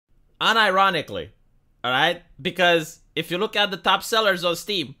unironically, alright? Because if you look at the top sellers on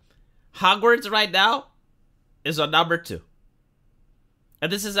Steam, Hogwarts right now is on number 2.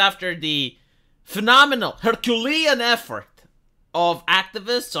 And this is after the phenomenal, Herculean effort of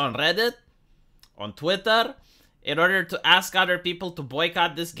activists on Reddit, on Twitter, in order to ask other people to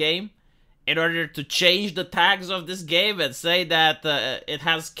boycott this game, in order to change the tags of this game and say that it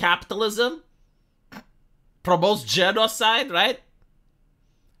has capitalism, promotes genocide, right?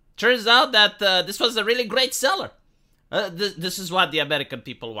 Turns out that this was a really great seller. This is what the American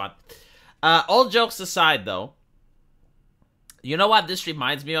people want. All jokes aside, though, you know what this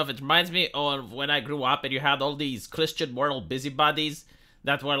reminds me of? It reminds me of when I grew up and you had all these Christian moral busybodies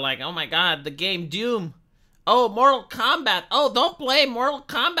that were like, oh my god, the game Doom. Oh, Mortal Kombat. Oh, don't play Mortal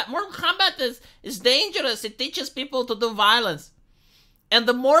Kombat. Mortal Kombat is dangerous. It teaches people to do violence. And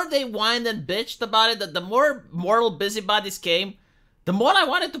the more they whined and bitched about it, the more moral busybodies came, the more I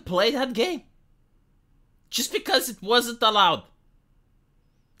wanted to play that game. Just because it wasn't allowed.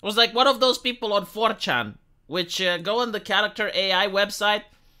 It was like one of those people on 4chan, which go on the character AI website,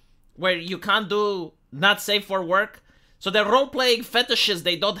 where you can't do not safe for work. So they're role-playing fetishes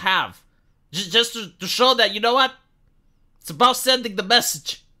they don't have. Just to show that, you know what? It's about sending the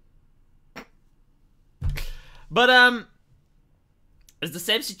message. But, it's the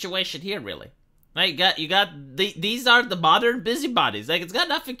same situation here, really. Like, these are the modern busybodies. Like, it's got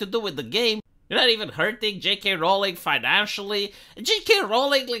nothing to do with the game. You're not even hurting J.K. Rowling financially. And J.K.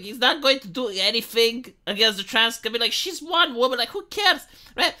 Rowling, like, he's not going to do anything against the trans community. Like, she's one woman, like, who cares,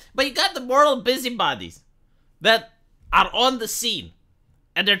 right? But you got the moral busybodies that are on the scene.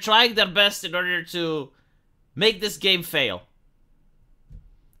 And they're trying their best in order to make this game fail.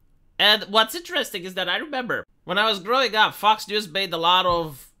 And what's interesting is that I remember when I was growing up, Fox News made a lot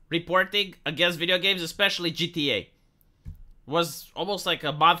of reporting against video games, especially GTA. It was almost like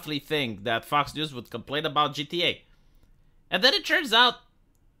a monthly thing that Fox News would complain about GTA. And then it turns out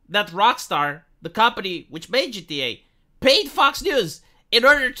that Rockstar, the company which made GTA, paid Fox News in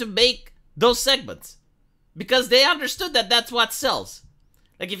order to make those segments. Because they understood that that's what sells.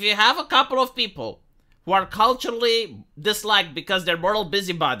 Like, if you have a couple of people who are culturally disliked because they're moral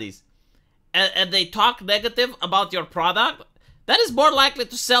busybodies, and they talk negative about your product, that is more likely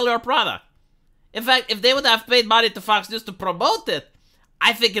to sell your product. In fact, if they would have paid money to Fox News to promote it,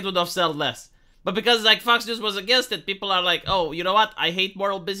 I think it would have sold less. But because, like, Fox News was against it, people are like, oh, you know what? I hate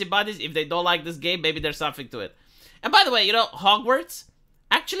moral busybodies. If they don't like this game, maybe there's something to it. And by the way, you know, Hogwarts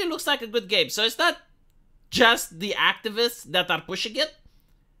actually looks like a good game. So it's not just the activists that are pushing it.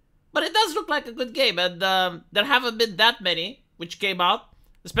 But it does look like a good game, and there haven't been that many which came out,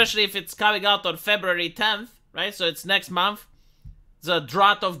 especially if it's coming out on February 10th, right? So it's next month. It's a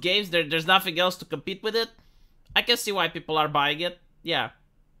drought of games. There's nothing else to compete with it. I can see why people are buying it, yeah.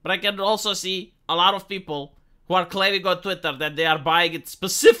 But I can also see a lot of people who are claiming on Twitter that they are buying it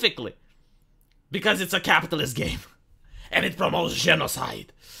specifically because it's a capitalist game and it promotes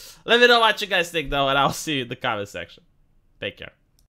genocide. Let me know what you guys think, though, and I'll see you in the comment section. Take care.